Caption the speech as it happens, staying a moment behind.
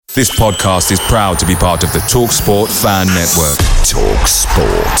This podcast is proud to be part of the TalkSport Fan Network.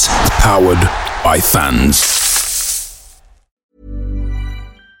 TalkSport. Powered by fans.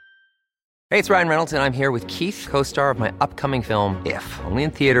 Hey, it's Ryan Reynolds, and I'm here with Keith, co-star of my upcoming film, If, only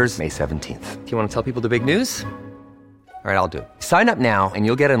in theaters May 17th. Do you want to tell people the big news? All right, I'll do it. Sign up now and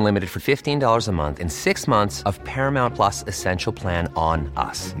you'll get unlimited for $15 a month and 6 months of Paramount Plus Essential Plan on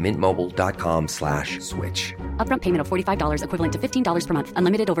us. MintMobile.com/switch. Upfront payment of $45 equivalent to $15 per month.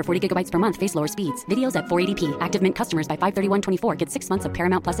 Unlimited over 40 gigabytes per month. Face lower speeds. Videos at 480p. Active Mint customers by 531.24 get 6 months of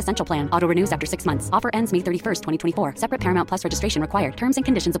Paramount Plus Essential Plan. Auto renews after 6 months. Offer ends May 31st, 2024. Separate Paramount Plus registration required. Terms and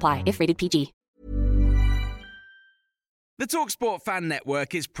conditions apply if rated PG. The TalkSport Fan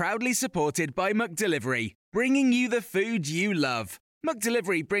Network is proudly supported by McDelivery, bringing you the food you love.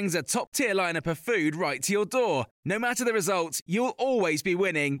 McDelivery brings a top-tier lineup of food right to your door. No matter the result, you'll always be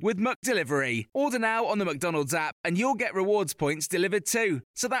winning with McDelivery. Order now on the McDonald's app and you'll get rewards points delivered too.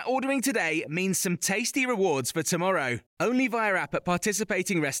 So that ordering today means some tasty rewards for tomorrow. Only via app at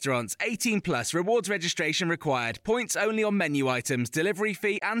participating restaurants. 18 plus. Rewards registration required. Points only on menu items. Delivery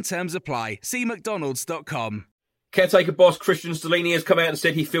fee and terms apply. See mcdonalds.com. Caretaker boss Christian Stellini has come out and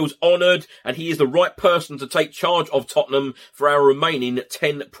said he feels honoured and he is the right person to take charge of Tottenham for our remaining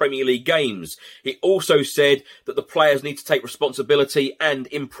 10 Premier League games. He also said that the players need to take responsibility and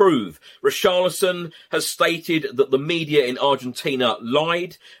improve. Richarlison has stated that the media in Argentina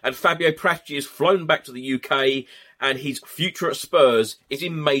lied, and Fabio Paratici has flown back to the UK and his future at Spurs is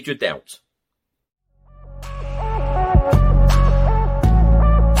in major doubt.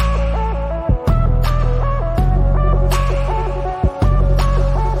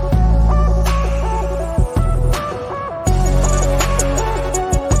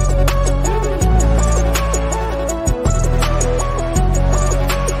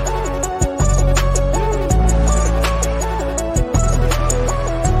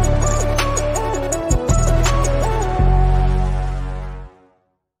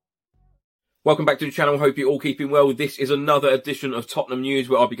 Welcome back to the channel. Hope you're all keeping well. This is another edition of Tottenham News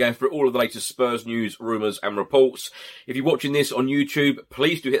where I'll be going through all of the latest Spurs news, rumours and reports. If you're watching this on YouTube,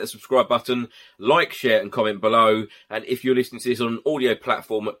 please do hit the subscribe button, like, share and comment below. And if you're listening to this on an audio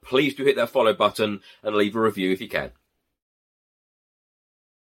platform, please do hit that follow button and leave a review if you can.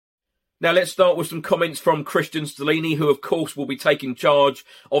 Now let's start with some comments from Christian Stellini, who of course will be taking charge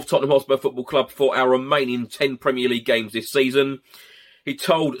of Tottenham Hotspur Football Club for our remaining 10 Premier League games this season. He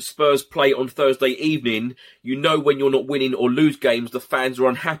told Spurs Play on Thursday evening, "You know when you're not winning or lose games, the fans are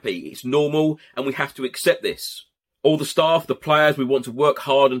unhappy. It's normal and we have to accept this. All the staff, the players, we want to work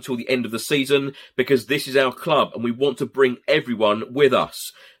hard until the end of the season because this is our club and we want to bring everyone with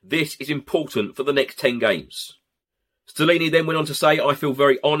us. This is important for the next 10 games." Stellini then went on to say, "I feel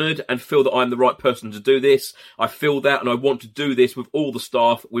very honoured and feel that I'm the right person to do this. I feel that and I want to do this with all the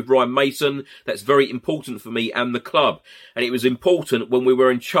staff, with Ryan Mason. That's very important for me and the club. And it was important when we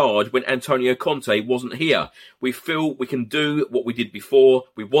were in charge when Antonio Conte wasn't here. We feel we can do what we did before.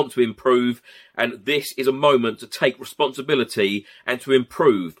 We want to improve. And this is a moment to take responsibility and to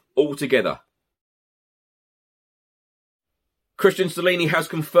improve all together." Christian Stellini has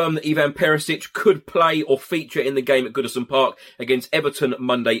confirmed that Ivan Perisic could play or feature in the game at Goodison Park against Everton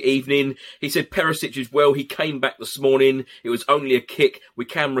Monday evening. He said Perisic is well, he came back this morning, it was only a kick, we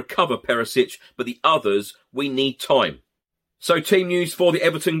can recover Perisic, but the others, we need time. So team news for the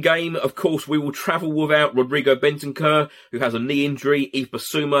Everton game, of course we will travel without Rodrigo Bentancur, who has a knee injury, Yves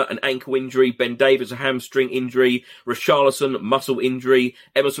Bissouma an ankle injury, Ben Davies a hamstring injury, Richarlison muscle injury,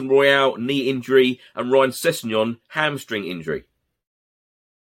 Emerson Royale knee injury, and Ryan Sessegnon hamstring injury.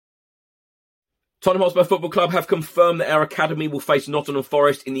 Tottenham Hotspur Football Club have confirmed that our academy will face Nottingham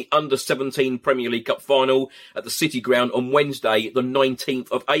Forest in the Under-17 Premier League Cup final at the City Ground on Wednesday, the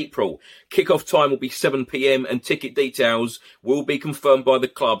 19th of April. Kick-off time will be 7 p.m. and ticket details will be confirmed by the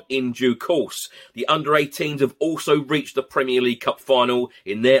club in due course. The Under-18s have also reached the Premier League Cup final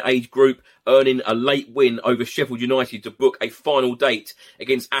in their age group, earning a late win over Sheffield United to book a final date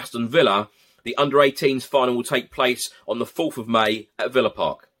against Aston Villa. The Under-18s final will take place on the 4th of May at Villa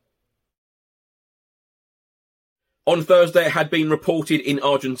Park. On Thursday, it had been reported in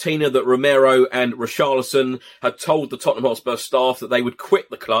Argentina that Romero and Richarlison had told the Tottenham Hotspur staff that they would quit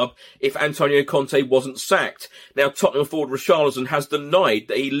the club if Antonio Conte wasn't sacked. Now, Tottenham forward Richarlison has denied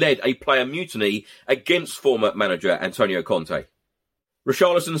that he led a player mutiny against former manager Antonio Conte.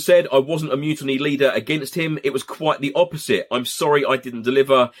 Richarlison said, "I wasn't a mutiny leader against him. It was quite the opposite. I'm sorry I didn't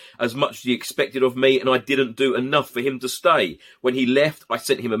deliver as much as he expected of me and I didn't do enough for him to stay. When he left, I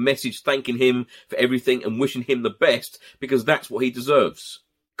sent him a message thanking him for everything and wishing him the best because that's what he deserves."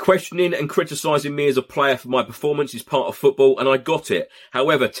 Questioning and criticising me as a player for my performance is part of football, and I got it.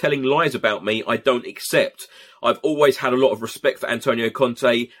 However, telling lies about me, I don't accept. I've always had a lot of respect for Antonio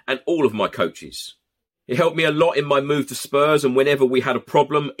Conte and all of my coaches. It helped me a lot in my move to Spurs, and whenever we had a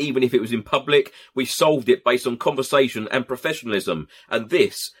problem, even if it was in public, we solved it based on conversation and professionalism, and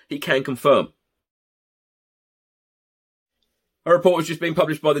this he can confirm. A report has just been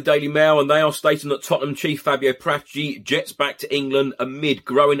published by the Daily Mail, and they are stating that Tottenham chief Fabio Paratici jets back to England amid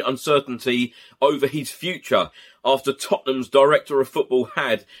growing uncertainty over his future after Tottenham's director of football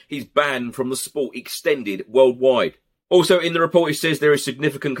had his ban from the sport extended worldwide. Also in the report it says there is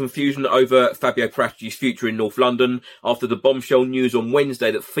significant confusion over Fabio Paratici's future in North London after the bombshell news on Wednesday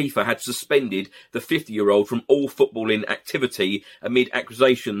that FIFA had suspended the 50-year-old from all footballing activity amid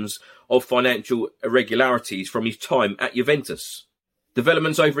accusations of financial irregularities from his time at Juventus.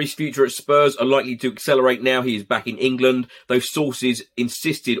 Developments over his future at Spurs are likely to accelerate now he is back in England, though sources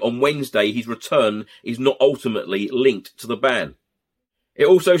insisted on Wednesday his return is not ultimately linked to the ban. It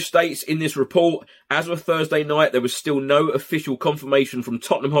also states in this report, as of Thursday night, there was still no official confirmation from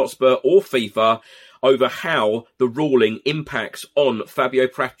Tottenham Hotspur or FIFA over how the ruling impacts on Fabio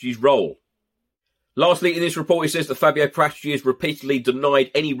Paratici's role. Lastly, in this report, it says that Fabio Paratici has repeatedly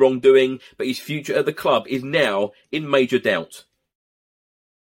denied any wrongdoing, but his future at the club is now in major doubt.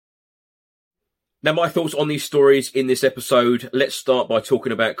 Now, my thoughts on these stories in this episode. Let's start by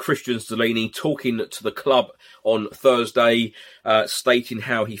talking about Christian Stellini talking to the club on Thursday, stating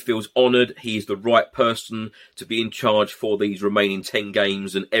how he feels honoured. He is the right person to be in charge for these remaining 10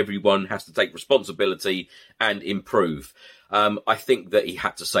 games and everyone has to take responsibility and improve. I think that he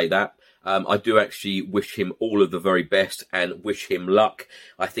had to say that. I do actually wish him all of the very best and wish him luck.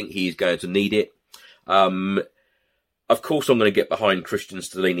 I think he is going to need it. Of course, I'm going to get behind Christian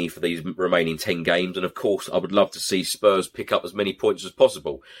Stellini for these remaining 10 games. And of course, I would love to see Spurs pick up as many points as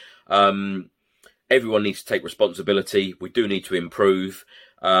possible. Everyone needs to take responsibility. We do need to improve.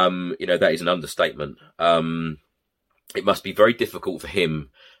 That is an understatement. It must be very difficult for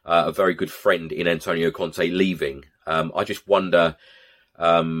him, a very good friend in Antonio Conte, leaving. I just wonder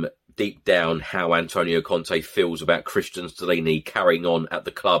deep down how Antonio Conte feels about Christian Stellini carrying on at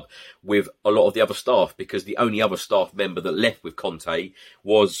the club with a lot of the other staff, because the only other staff member that left with Conte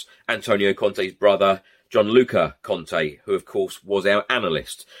was Antonio Conte's brother, Gianluca Conte, who of course was our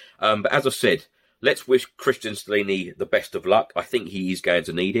analyst. But as I said, let's wish Christian Stellini the best of luck. I think he is going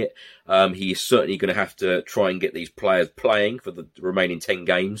to need it. He is certainly going to have to try and get these players playing for the remaining 10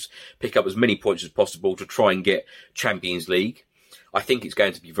 games, pick up as many points as possible to try and get Champions League. I think it's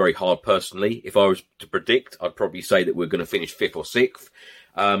going to be very hard personally. If I was to predict, I'd probably say that we're going to finish 5th or 6th.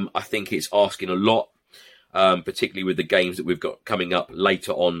 I think it's asking a lot, particularly with the games that we've got coming up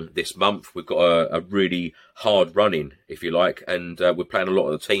later on this month. We've got a really hard run in, if you like, and we're playing a lot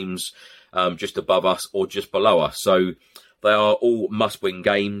of the teams just above us or just below us. So they are all must-win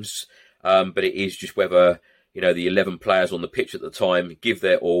games, but it is just whether, the 11 players on the pitch at the time give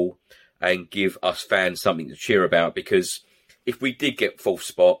their all and give us fans something to cheer about, because if we did get 4th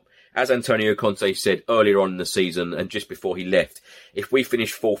spot, as Antonio Conte said earlier on in the season and just before he left, if we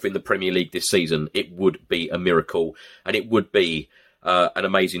finish 4th in the Premier League this season, it would be a miracle, and it would be an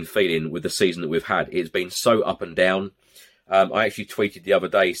amazing feeling with the season that we've had. It's been so up and down. I actually tweeted the other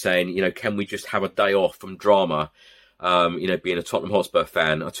day saying, can we just have a day off from drama? Being a Tottenham Hotspur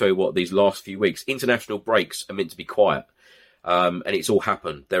fan, I tell you what, these last few weeks, international breaks are meant to be quiet. And it's all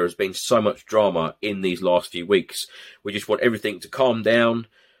happened. There has been so much drama in these last few weeks. We just want everything to calm down.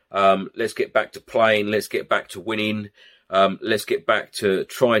 Let's get back to playing. Let's get back to winning. Let's get back to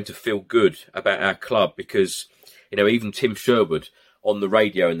trying to feel good about our club, because, even Tim Sherwood on the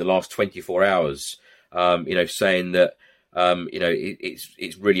radio in the last 24 hours, saying that,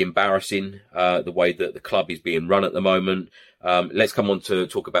 it's really embarrassing, the way that the club is being run at the moment. Let's come on to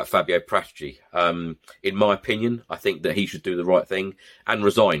talk about Fabio Paratici. In my opinion, I think that he should do the right thing and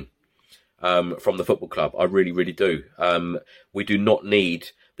resign from the football club. I really, really do. We do not need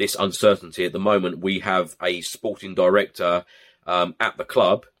this uncertainty at the moment. We have a sporting director at the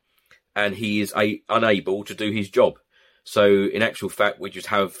club, and he is unable to do his job. So in actual fact, we just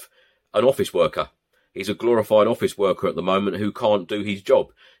have an office worker. He's a glorified office worker at the moment who can't do his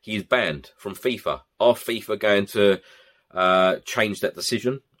job. He is banned from FIFA. Are FIFA going to change that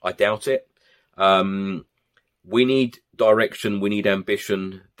decision? I doubt it. We need direction. We need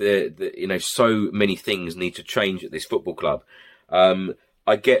ambition. So many things need to change at this football club.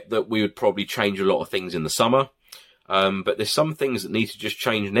 I get that we would probably change a lot of things in the summer, but there's some things that need to just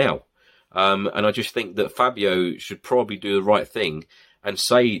change now. And I just think that Fabio should probably do the right thing and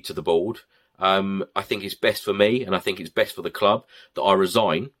say to the board, I think it's best for me, and I think it's best for the club that I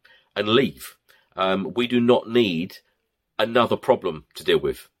resign and leave. We do not need another problem to deal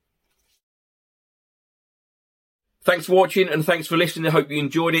with. Thanks for watching and thanks for listening. I hope you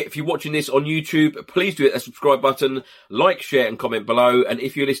enjoyed it. If you're watching this on YouTube, please do hit that subscribe button, like, share and comment below. And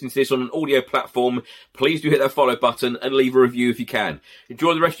if you're listening to this on an audio platform, please do hit that follow button and leave a review if you can.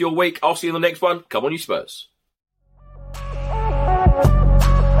 Enjoy the rest of your week. I'll see you in the next one. Come on, you Spurs.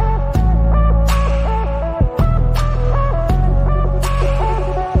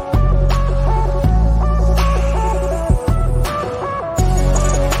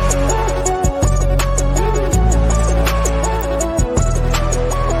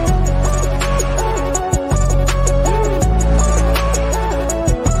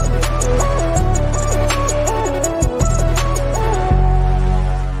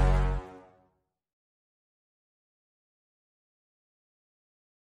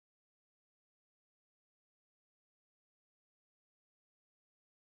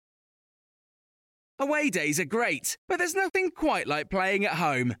 Away days are great, but there's nothing quite like playing at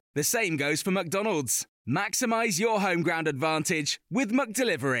home. The same goes for McDonald's. Maximise your home ground advantage with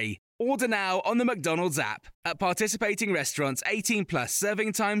McDelivery. Order now on the McDonald's app. At participating restaurants, 18 plus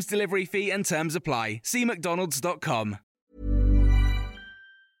serving times, delivery fee and terms apply. See mcdonalds.com.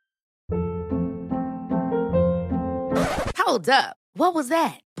 Hold up. What was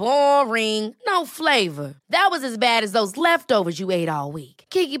that? Boring. No flavor. That was as bad as those leftovers you ate all week.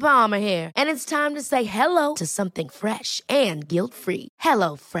 Keke Palmer here. And it's time to say hello to something fresh and guilt-free.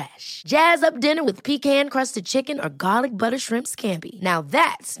 Hello Fresh. Jazz up dinner with pecan-crusted chicken or garlic butter shrimp scampi. Now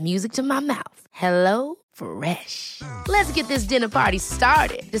that's music to my mouth. Hello Fresh. Let's get this dinner party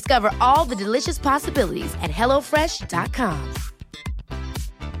started. Discover all the delicious possibilities at HelloFresh.com.